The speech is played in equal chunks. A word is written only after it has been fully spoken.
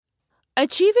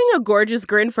Achieving a gorgeous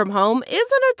grin from home isn't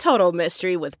a total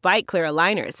mystery with Byte Clear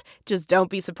aligners. Just don't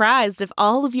be surprised if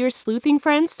all of your sleuthing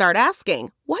friends start asking,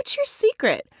 "What's your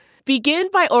secret?" Begin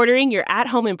by ordering your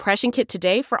at-home impression kit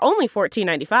today for only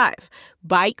 $14.95.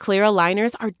 Byte Clear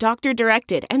aligners are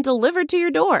doctor-directed and delivered to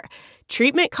your door.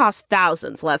 Treatment costs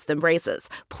thousands less than braces.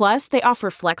 Plus, they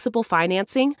offer flexible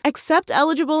financing, accept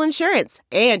eligible insurance,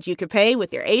 and you can pay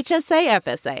with your HSA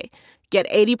FSA. Get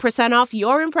 80% off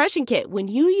your impression kit when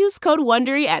you use code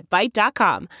WONDERY at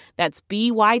Byte.com. That's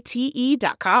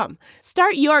BYTE.com.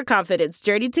 Start your confidence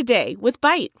journey today with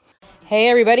Byte. Hey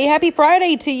everybody, happy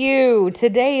Friday to you.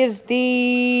 Today is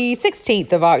the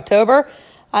 16th of October.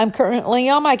 I'm currently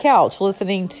on my couch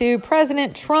listening to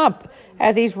President Trump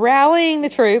as he's rallying the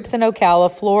troops in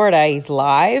Ocala, Florida. He's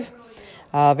live,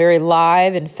 very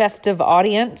live and festive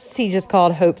audience. He just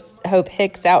called Hope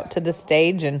Hicks out to the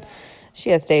stage, and she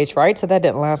has stage fright, so that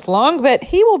didn't last long. But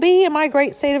he will be in my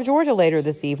great state of Georgia later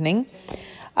this evening,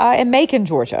 in Macon,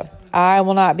 Georgia. I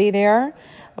will not be there,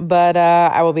 but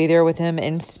I will be there with him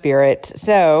in spirit.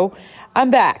 So I'm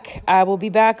back. I will be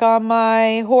back on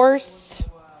my horse.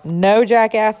 No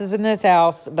jackasses in this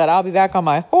house, but I'll be back on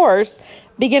my horse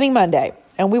beginning Monday.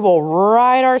 And we will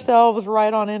ride ourselves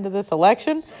right on into this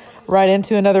election, right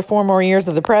into another 4 more years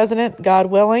of the president, God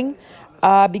willing.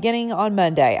 Beginning on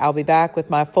Monday, I'll be back with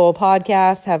my full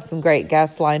podcast, have some great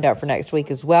guests lined up for next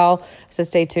week as well. So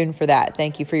stay tuned for that.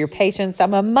 Thank you for your patience.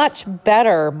 I'm a much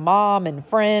better mom and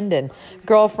friend and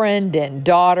girlfriend and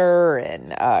daughter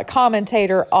and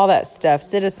commentator, all that stuff,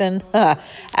 citizen,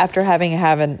 after having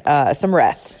some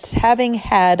rest. Having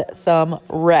had some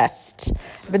rest.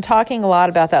 I've been talking a lot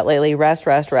about that lately.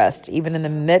 Rest, even in the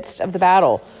midst of the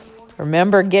battle.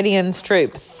 Remember Gideon's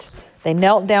troops. They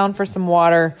knelt down for some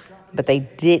water, but they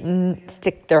didn't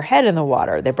stick their head in the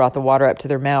water. They brought the water up to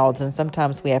their mouths, and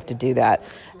sometimes we have to do that,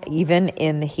 even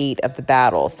in the heat of the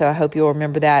battle. So I hope you'll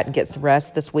remember that and get some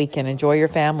rest this week and enjoy your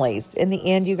families. In the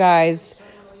end, you guys,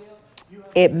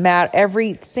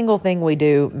 every single thing we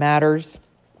do matters.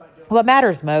 What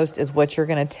matters most is what you're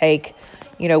going to take,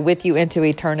 with you into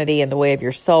eternity in the way of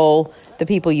your soul, the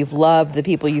people you've loved, the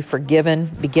people you've forgiven,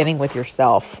 beginning with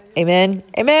yourself. Amen.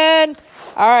 Amen.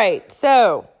 All right.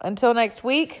 So until next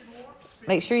week,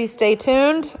 make sure you stay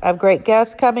tuned. I have great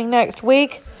guests coming next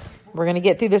week. We're going to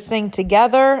get through this thing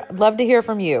together. I'd love to hear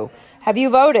from you. Have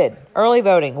you voted? Early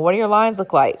voting. What do your lines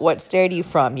look like? What state are you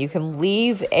from? You can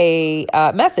leave a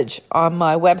message on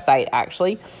my website,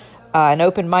 actually. An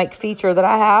open mic feature that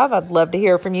I have. I'd love to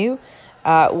hear from you.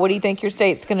 What do you think your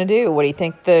state's going to do? What do you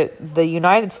think the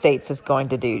United States is going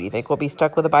to do? Do you think we'll be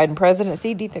stuck with a Biden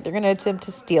presidency? Do you think they're going to attempt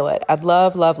to steal it? I'd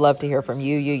love to hear from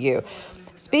you.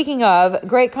 Speaking of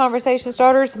great conversation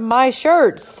starters, my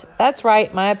shirts. That's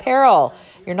right, my apparel.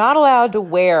 You're not allowed to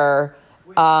wear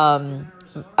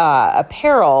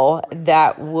apparel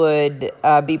that would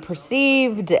be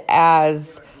perceived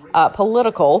as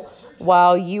political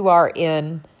while you are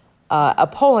in a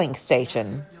polling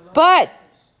station. But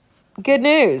good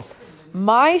news,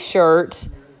 my shirt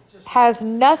has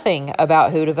nothing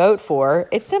about who to vote for.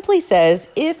 It simply says,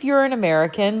 if you're an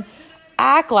American,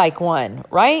 act like one,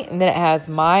 right? And then it has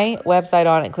my website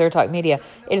on it, Clear Talk Media.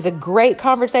 It is a great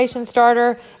conversation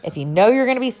starter. If you know you're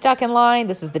going to be stuck in line,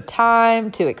 this is the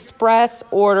time to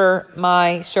order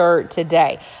my shirt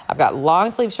today. I've got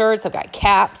long sleeve shirts. I've got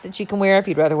caps that you can wear if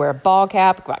you'd rather wear a ball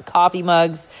cap. I've got coffee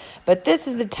mugs. But this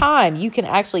is the time you can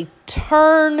actually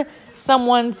turn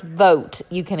someone's vote.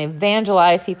 You can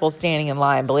evangelize people standing in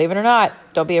line. Believe it or not,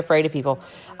 don't be afraid of people.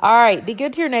 All right, be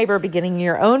good to your neighbor, beginning in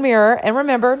your own mirror. And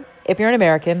remember, if you're an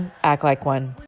American, act like one.